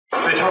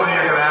They told me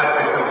you were going to ask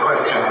me some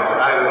questions.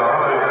 I don't know.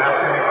 Are you going to ask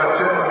me any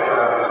questions?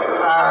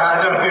 I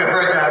don't know if you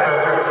heard that,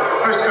 but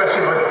the first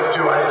question was,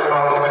 do I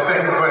smoke? The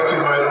second question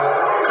was,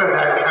 could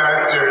that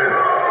character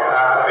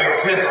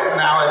exist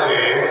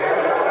nowadays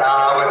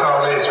with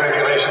all these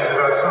regulations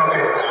about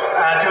smoking?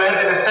 To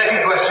answer the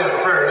second question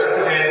first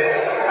is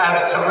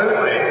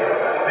absolutely,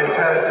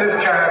 because this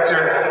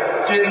character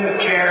didn't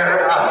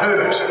care a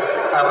hoot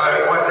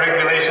about what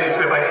regulations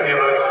there might be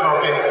about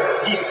smoking.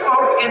 He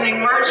smoked in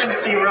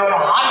emergency room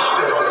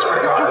hospitals,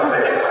 for God's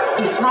sake.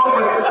 He smoked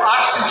with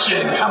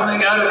oxygen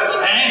coming out of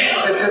tanks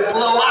that could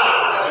blow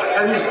up,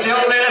 and he still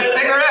lit a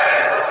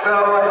cigarette. So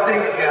I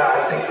think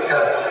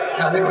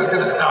nothing was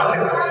going to stop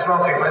him from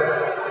smoking. But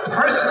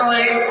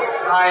personally,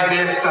 I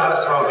did stop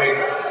smoking.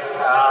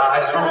 I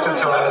smoked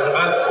until I was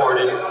about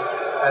 40,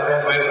 and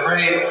then with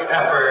great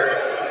effort,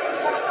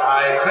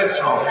 I quit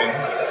smoking.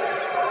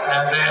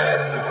 And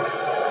then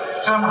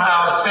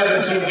somehow,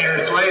 17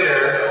 years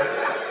later,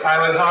 I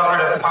was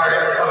offered a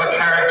part of a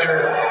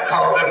character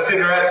called the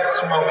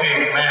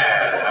cigarette-smoking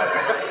man.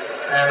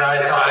 And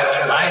I thought,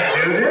 can I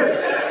do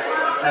this?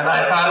 And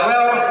I thought,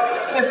 well,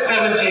 it's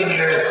 17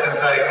 years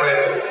since I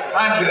quit.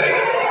 I'm good.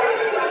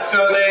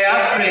 So they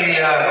asked me,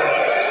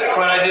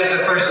 when I did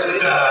the first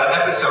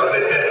episode, they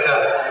said,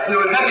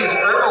 we've got these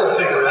herbal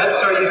cigarettes,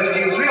 or you could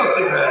use real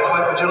cigarettes.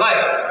 What would you like?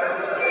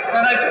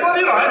 And I said, well,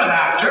 I'm an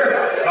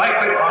actor. I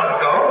quit long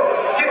ago.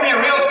 Give me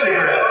a real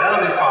cigarette.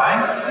 That'll be fine.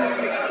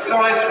 So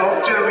I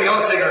smoked real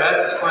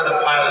cigarettes for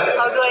the pilot.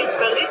 How do I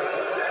spell it?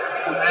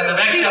 And the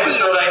next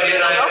episode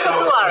I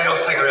smoked real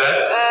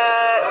cigarettes.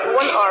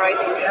 One R, I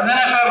think. And then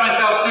I found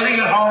myself sitting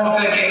at home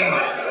thinking,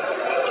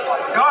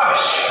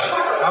 gosh,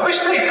 I wish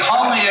they'd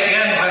call me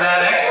again for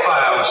that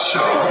X-Files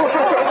show.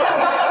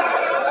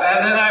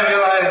 And then I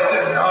realized,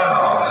 no,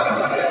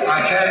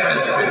 I can't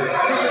miss this.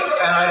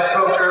 And I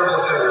smoked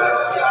herbal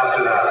cigarettes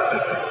after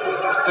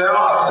that. They're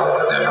awful,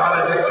 but they're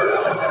not addictive.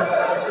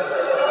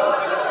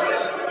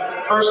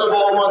 First of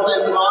all, I want to say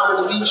it's an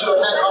honor to meet you. I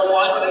met my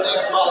wife in the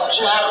X-Files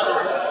chat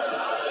room.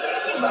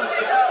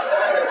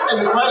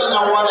 And the question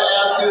I want to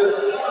ask is,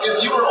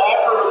 if you were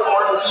offered a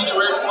part in a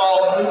future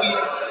X-Files movie,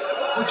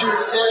 would you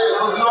accept it?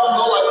 Well, we all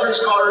know, like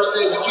Chris Carter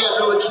said, you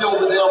can't really kill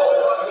the devil.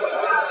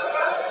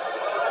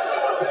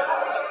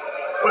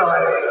 Well,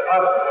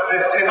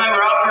 if I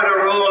were offered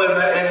a role in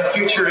a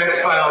future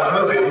X-Files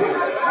movie,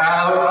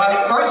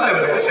 of course I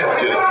would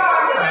accept it.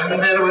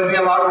 And then it would be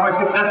a lot more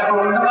successful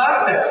than the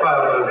last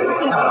X-Files movie.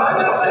 No, I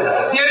didn't say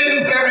that. You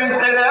didn't hear me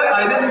say that?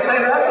 I didn't say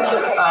that.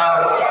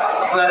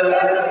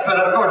 But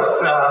of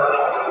course,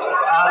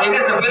 it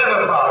is a bit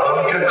of a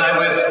problem because I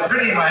was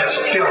pretty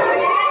much killed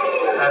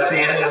at the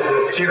end of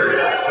the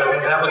series. I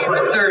mean, that was my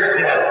third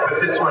death, but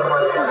this one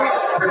was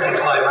pretty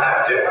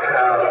climactic.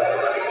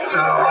 So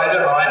I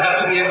don't know, I'd have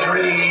to be a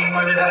dream,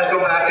 or they'd have to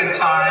go back in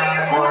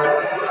time,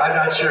 or I'm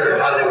not sure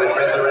how they would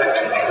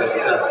resurrect me. But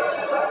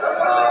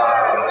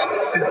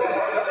since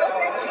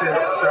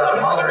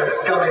Mulder and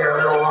Scully are a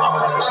little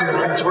long in the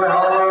tooth as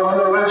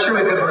well, I'm sure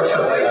we could work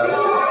something out.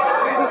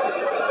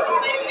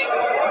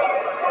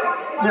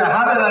 Yeah,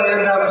 how did I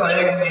end up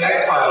playing the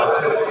X-Files?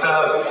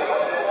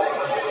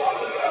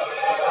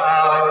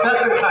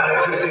 That's a kind of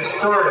interesting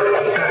story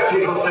because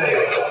people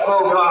say,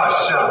 oh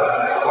gosh,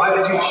 why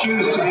did you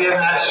choose to be in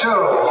that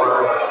show?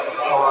 Or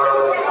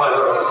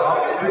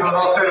people have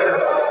all sorts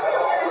of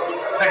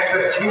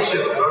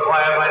expectations about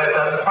why I might have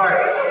done the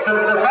part.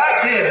 The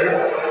fact is,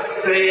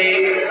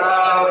 they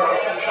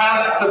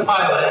cast the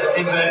pilot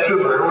in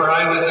Vancouver, where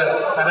I was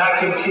an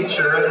acting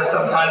teacher and a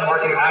sometime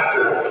working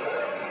actor.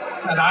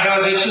 And I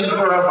auditioned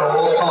for a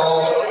role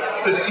called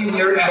the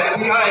senior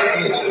FBI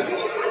agent.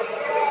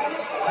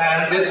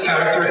 And this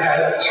character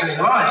had 3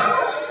 lines.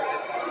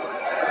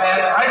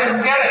 And I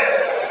didn't get it.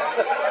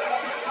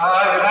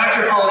 An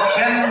actor called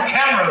Ken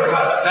Cameron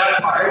got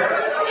that part,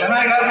 and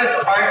I got this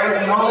part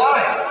with no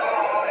lines.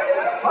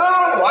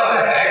 Well, what the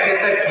heck,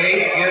 it's a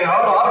cake,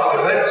 I'll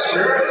do it,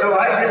 sure. So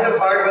I did the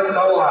part with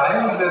no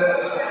lines, and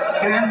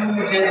Ken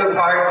did the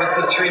part with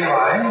the 3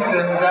 lines,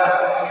 and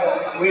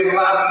we've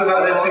laughed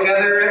about it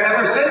together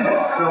ever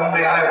since.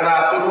 Only I've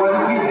laughed more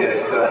than he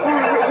did.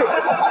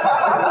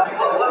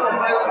 What was the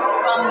most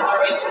fun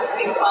or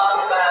interesting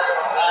part about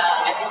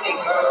acting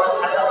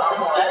or as on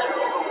set?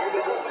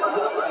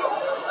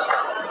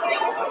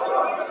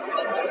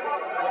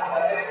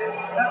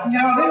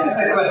 This is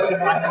a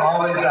question I'm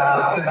always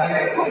asked, and I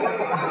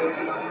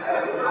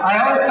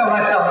always tell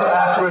myself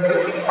afterwards,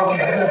 okay, I'm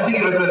going to think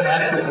of a good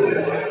answer for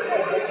this.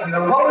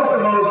 What was the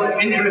most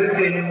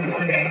interesting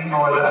thing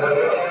or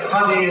the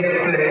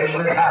funniest thing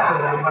that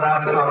happened when I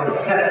was on the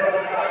set?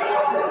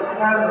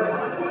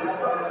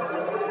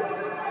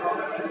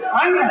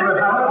 I never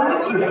have an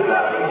answer to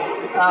that.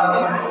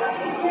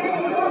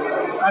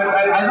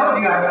 I know if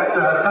you asked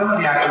some of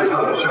the actors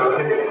on the show,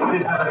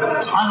 they had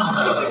a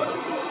ton of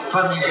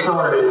funny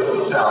stories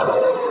to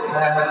tell,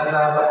 and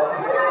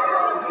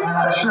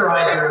I'm sure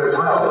I do as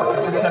well.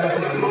 It just never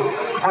seemed to be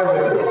quite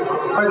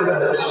at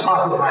the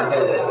top of my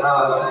head.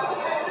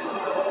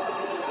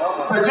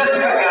 But just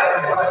because you asked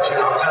me a question,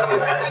 I'll tell you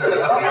an answer to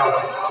something else.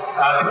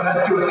 Because it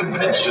has to do with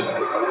conventions.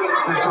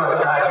 This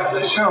wasn't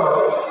actually the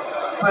show.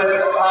 But,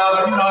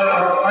 you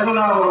know, I don't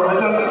know,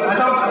 I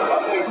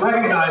don't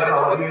recognize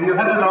all of you. You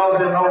haven't all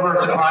been over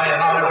to buy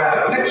an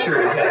autographed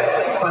picture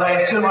yet. But I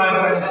assume I'm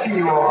going to see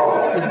you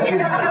all in a few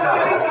minutes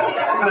after.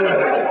 But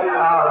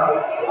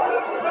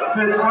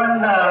there's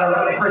one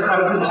person, I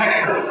was in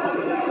Texas,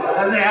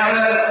 and they have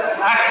an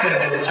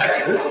accent in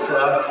Texas.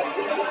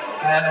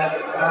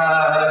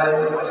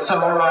 So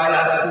I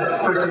asked this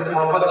person,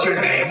 well, what's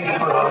your name? To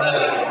put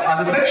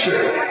on the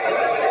picture.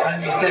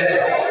 And he said,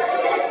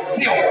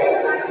 Bill.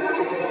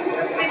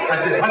 I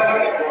said,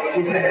 what?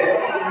 He said,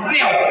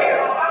 Bill.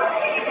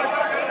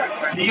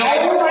 Bill?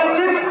 I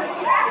said,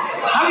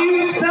 how do you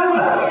spell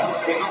that?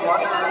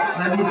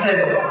 And he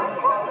said,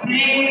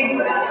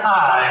 B-I-L-L,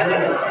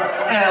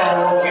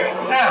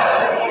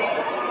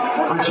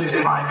 which is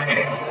my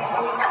name.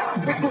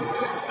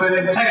 But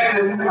in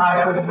Texan,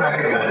 I couldn't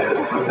recognize it.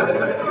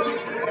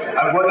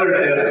 I wondered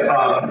if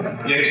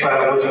the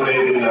X-File was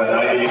made in the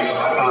 90s.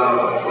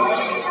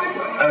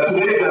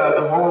 Today,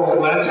 the whole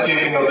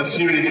landscaping of the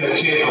series has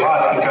changed a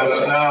lot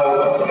because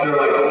now they're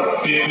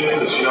like big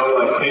business, you know,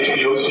 like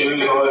HBO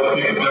series, all that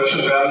big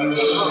production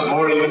values,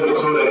 more even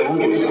so than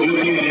movies. Do you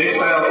think the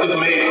X-Files, if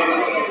made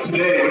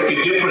today, would be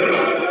different?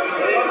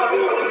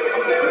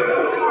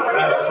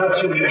 That's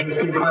such an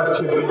interesting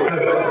question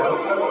because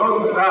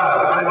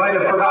I might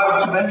have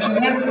forgotten to mention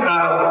this.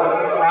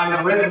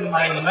 I've written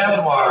my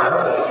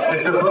memoir.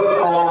 It's a book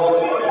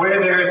called Where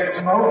There's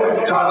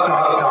Smoke, ...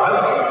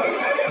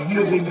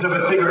 Musings of a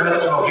Cigarette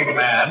Smoking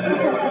Man,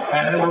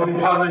 and it will be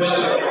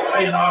published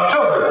in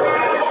October,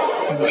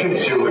 in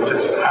case you would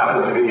just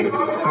happen to be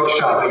book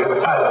shopping at the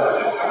time.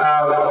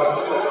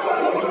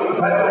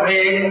 But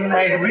in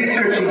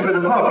researching for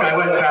the book, I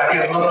went back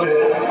and looked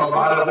at a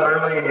lot of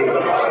early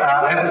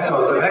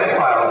episodes of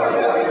X-Files,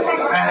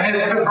 and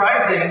it's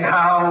surprising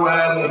how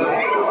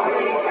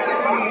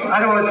I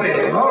don't want to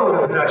say low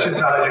the production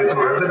values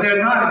were, but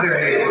they're not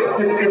very.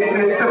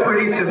 It's a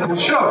pretty simple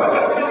show.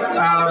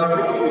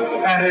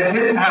 And it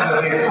didn't have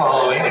a big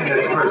following in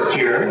its first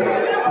year.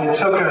 It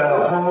took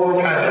a whole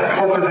kind of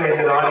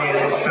cultivated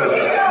audience of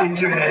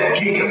internet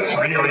geeks,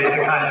 really,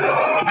 to kind of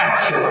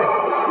catch it.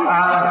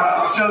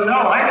 So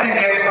no, I think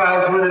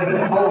X-Files would have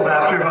been pulled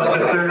after about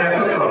the third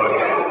episode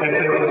if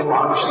it was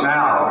launched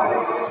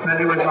now. But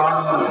it was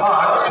on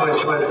Fox,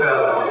 which was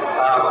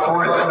a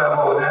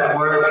fourth-level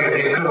network, and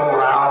it could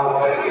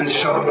allow the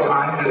show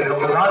time to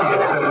build an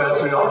audience. And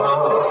as we all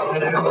know,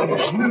 it built a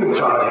huge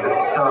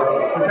audience. So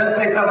it does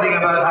say something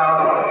about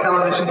how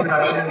television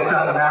production is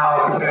done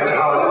now compared to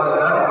how it was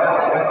done.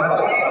 That's a good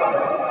question.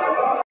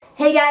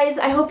 Hey guys,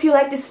 I hope you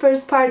liked this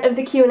first part of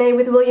the Q&A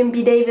with William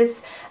B.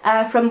 Davis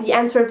from the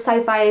Antwerp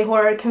Sci-fi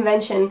Horror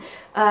Convention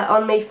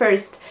on May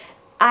 1st.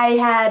 I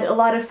had a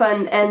lot of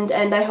fun,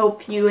 and I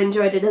hope you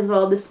enjoyed it as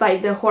well,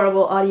 despite the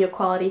horrible audio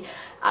quality,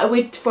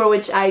 for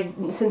which I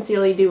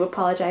sincerely do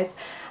apologize.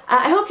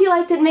 I hope you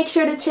liked it. Make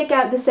sure to check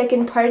out the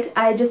second part.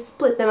 I just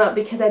split them up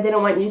because I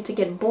didn't want you to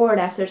get bored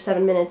after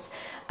 7 minutes.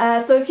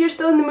 So if you're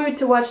still in the mood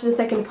to watch the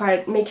second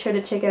part, make sure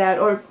to check it out,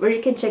 or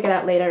you can check it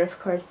out later, of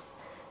course,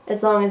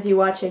 as long as you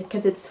watch it,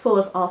 because it's full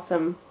of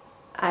awesome,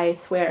 I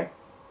swear.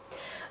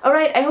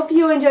 Alright, I hope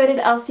you enjoyed it.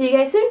 I'll see you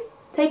guys soon.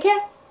 Take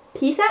care.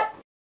 Peace out.